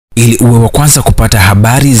Ili uwe wa kwanza kupata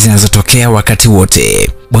habari zinazotokea wakati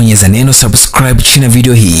wote, bonyeza neno subscribe chini ya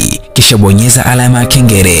video hii, kisha bonyeza alama ya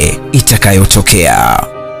kengele itakayotokea.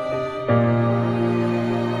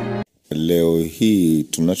 Leo hii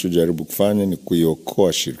tunachojaribu kufanya ni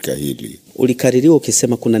kuiokoa shirika hili. Ulikaririwa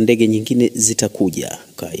ukisema kuna ndege nyingine zitakuja.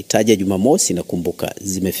 Kaitaja Jumamosi na kumbuka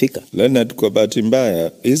zimefika. Leonard, kwa bahati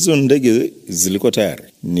mbaya hizo ndege zilikuwa tayari.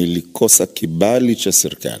 Nilikosa kibali cha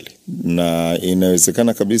serikali. Na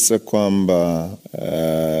inawezekana kabisa kwamba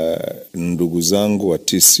ndugu zangu wa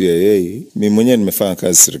TCAA, mimi mwenyewe nimefanya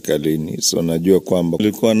kazi serikalini, so najua kwamba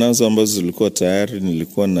nilikuwa nazo ambazo zilikuwa tayari.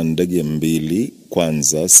 Nilikuwa na ndege mbili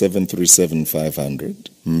kwanza, 737-500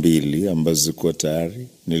 mbili ambazo zilikuwa tayari.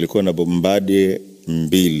 Nilikuwa na Bombardier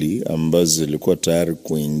mbili ambazo zilikuwa tayari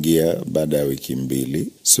kuingia baada ya wiki mbili.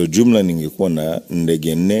 So jumla ningekuwa na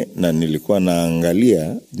ndege 4, na nilikuwa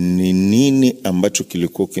naangalia ni nini ambacho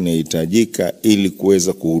kilikuwa kinahitajika ili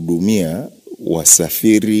kuweza kuhudumia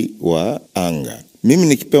wasafiri wa anga. Mimi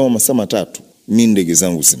nikipewa masaa 3, mimi ndege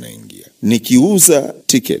zangu zinaingia. Nikiuza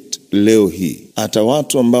ticket leo hii, hata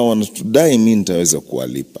watu ambao wanatudai mimi nitaweza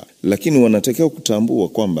kuwalipa. Lakini wanatakiwa kutambua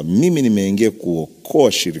kwamba mimi nimeingia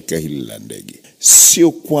kuokoa shirika hili la ndege.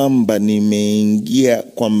 Sio kwamba nimeingia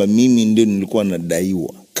kwamba mimi ndio nilikuwa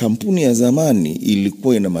nadaiwa. Kampuni ya zamani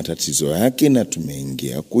ilikuwa ina matatizo yake na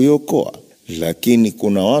tumeingia kuiokoa. Lakini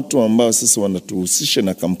kuna watu ambao sasa wanatuhusisha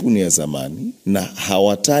na kampuni ya zamani na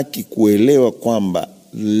hawataki kuelewa kwamba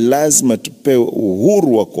lazima tupewe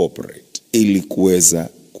uhuru wa corporate ili kuweza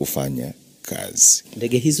kufanya kazi.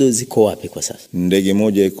 Ndege hizo ziko wapi kwa sasa? Ndege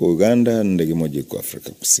moja iko Uganda, ndege moja iko Afrika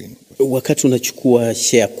Kusini. Wakati unachukua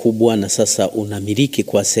share kubwa na sasa unamiliki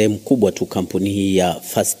kwa sehemu kubwa tu kampuni hii ya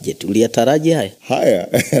Fastjet, uliyataraji haya? Haya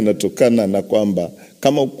yanatokana na kwamba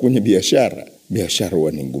kama kwenye biashara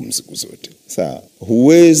huwa ni ngumu siku zote. Sawa,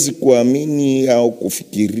 huwezi kuamini au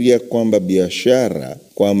kufikiria kwamba biashara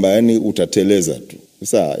kwamba yani utateleza tu.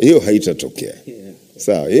 Sawa, hiyo haitatokea.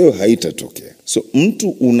 Sawa, hiyo haitatokea. So mtu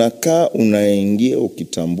unakaa unaingia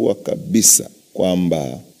ukitambua kabisa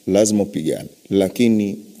kwamba lazima upigane.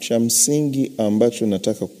 Lakini cha msingi ambacho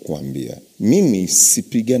nataka kukuambia, mimi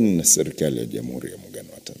sipigani na serikali ya Jamhuri ya Muungano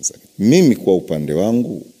wa Tanzania. Mimi kwa upande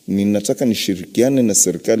wangu ninataka nishirikiane na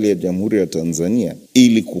serikali ya Jamhuri ya Tanzania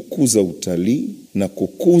ili kukuza utalii na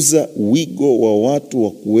kukuza wigo wa watu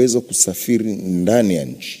wa kuweza kusafiri ndani ya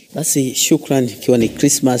nchi. Basi shukrani, ikiwa ni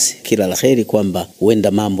Christmas, kila laheri kwamba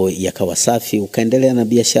huenda mambo yakawa safi ukaendelea na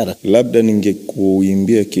biashara. Labda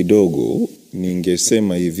ningekuimbia kidogo,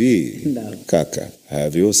 ningesema hivi, kaka,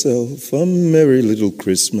 have yourself a merry little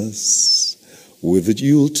Christmas with a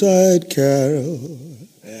Yuletide carol,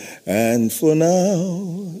 and for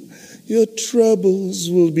now your troubles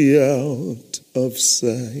will be out of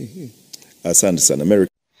sight. Asante sana. Merry.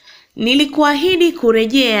 Nilikuahidi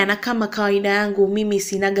kurejea, na kama kawaida yangu mimi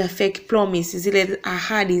sinaga fake promise, zile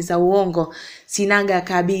ahadi za uongo sinaga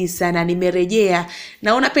kabisa, na nimerejea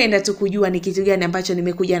na unapenda tu kujua ni kitu gani ambacho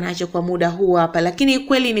nimekuja nacho kwa muda huu hapa. Lakini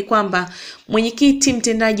kweli ni kwamba mwenyekiti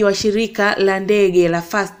mtendaji wa shirika la ndege la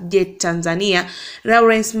Fastjet Tanzania,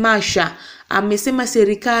 Lawrence Masha, amesema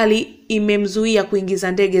serikali imemzuia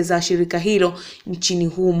kuingiza ndege za shirika hilo nchini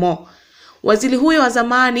humo. Waziri huyo wa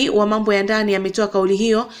zamani wa mambo ya ndani ametoa kauli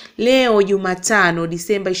hiyo leo Jumatano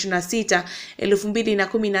Disemba 26,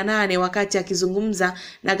 2018 wakati akizungumza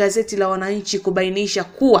na gazeti la Wananchi kubainisha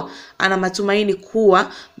kuwa ana matumaini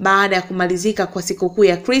kuwa baada ya kumalizika kwa sikukuu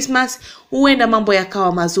ya Christmas huenda mambo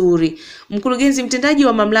yakawa mazuri. Mkurugenzi mtendaji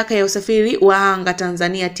wa mamlaka ya usafiri wa anga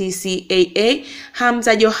Tanzania TCAA,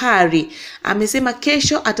 Hamza Johari, amesema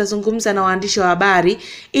kesho atazungumza na waandishi wa habari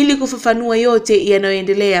ili kufafanua yote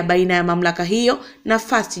yanayoendelea baina ya mamlaka hiyo na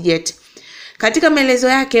Fastjet. Katika maelezo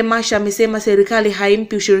yake, Masha amesema serikali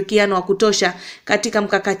haimpi ushirikiano wa kutosha katika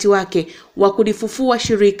mkakati wake wa kulifufua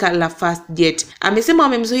shirika la Fastjet. Amesema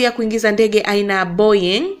wamemzuia kuingiza ndege aina ya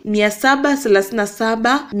Boeing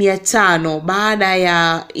 737-500 baada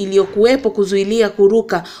ya iliyokuwepo kuzuilia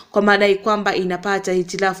kuruka kwa madai kwamba inapata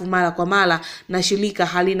hitilafu mara kwa mara na shirika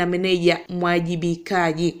halina meneja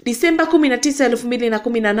mwajibikaji. Disemba 19,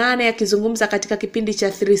 2018, akizungumza katika kipindi cha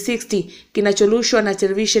 360 kinachorushwa na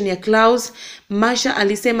television ya Clouds, Masha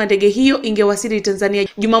alisema ndege hiyo ingewasili Tanzania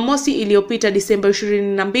Jumamosi iliyopita Disemba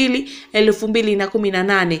 22,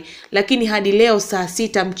 2018, lakini hadi leo saa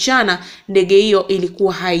 6 mchana ndege hiyo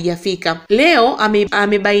ilikuwa haijafika. Leo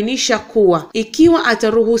amebainisha kuwa ikiwa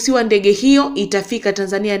ataruhusiwa ndege hiyo itafika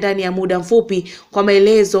Tanzania ndani ya muda mfupi, kwa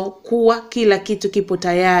maelezo kuwa kila kitu kipo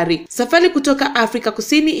tayari. Safari kutoka Afrika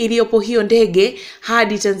Kusini iliyopo hiyo ndege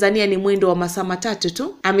hadi Tanzania ni mwendo wa masaa 3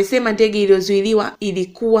 tu. Amesema ndege iliyozuiliwa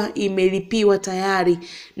ilikuwa imelipiwa kuzuiwa tayari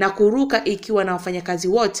na kuruka ikiwa na wafanyakazi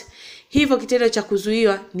wote. Hivyo kitendo cha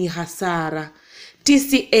kuzuiwa ni hasara.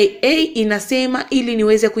 TCAA inasema ili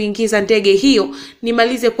niweze kuingiza ndege hiyo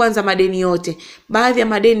nimalize kwanza madeni yote. Baadhi ya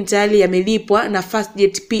madeni tayari yamelipwa na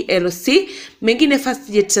Fastjet PLC, mengine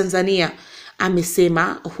Fastjet Tanzania,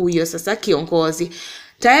 amesema huyo sasa kiongozi.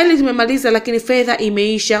 Tayari tumemaliza, lakini fedha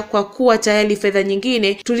imeisha kwa kuwa tayari fedha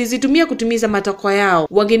nyingine tulizitumia kutimiza matakwa yao.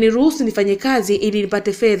 Wangeniruhusu nifanye kazi ili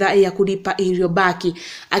nipate fedha ya kulipa iliyobaki.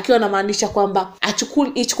 Akiwa anamaanisha kwamba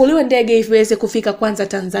ichukuliwe ndege iweze kufika kwanza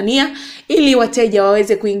Tanzania ili wateja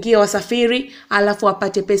waweze kuingia, wasafiri, alafu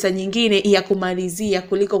wapate pesa nyingine ya kumalizia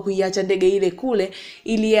kuliko kuiacha ndege ile kule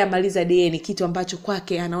ili yeye amaliza deni, kitu ambacho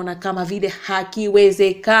kwake anaona kama vile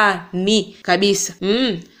hakiwezekani kabisa.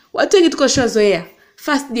 Watu wengi tuko shozoea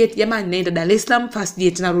Fastjet, jamani naenda Dar es Salaam,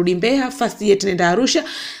 Fastjet narudi Mbeya, Fastjet naenda Arusha,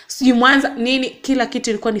 sijui Mwanza, nini, kila kitu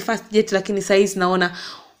ilikuwa ni Fastjet. Lakini saizi naona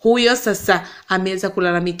huyo sasa ameweza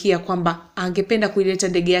kulalamikia kwamba angependa kuileta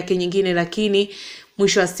ndege yake nyingine, lakini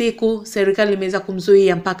mwisho wa siku serikali imeweza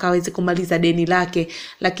kumzuia mpaka aweze kumaliza deni lake.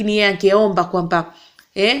 Lakini yeye angeomba kwamba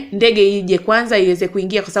ndege ije kwanza iweze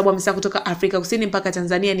kuingia, kwa sababu amesema kutoka Afrika Kusini mpaka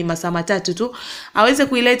Tanzania ni masaa 3 tu. Aweze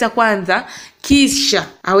kuileta kwanza kisha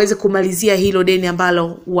aweze kumalizia hilo deni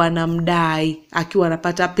ambalo wanamdai, akiwa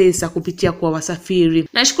anapata pesa kupitia kwa wasafiri.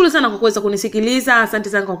 Nashukuru sana kwa kuweza kunisikiliza. Asante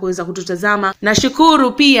sana kwa kuweza kututazama.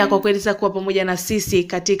 Nashukuru pia kwa kuweza kuwa pamoja na sisi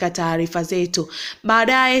katika taarifa zetu.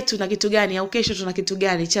 Baadaye tuna kitu gani au kesho tuna kitu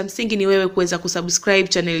gani? Cha msingi ni wewe kuweza kusubscribe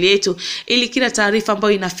channel yetu ili kila taarifa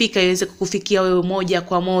ambayo inafika iweze kukufikia wewe moja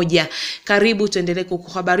kwa moja. Karibu tuendelee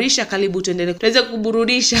kukuhabarisha, karibu tuendelee tuweze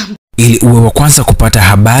kuburudisha. Ili uwe wa kwanza kupata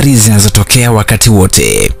habari zinazotokea wakati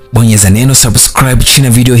wote, bonyeza neno subscribe chini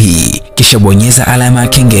ya video hii, kisha bonyeza alama ya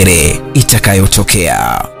kengele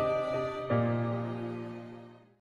itakayotokea.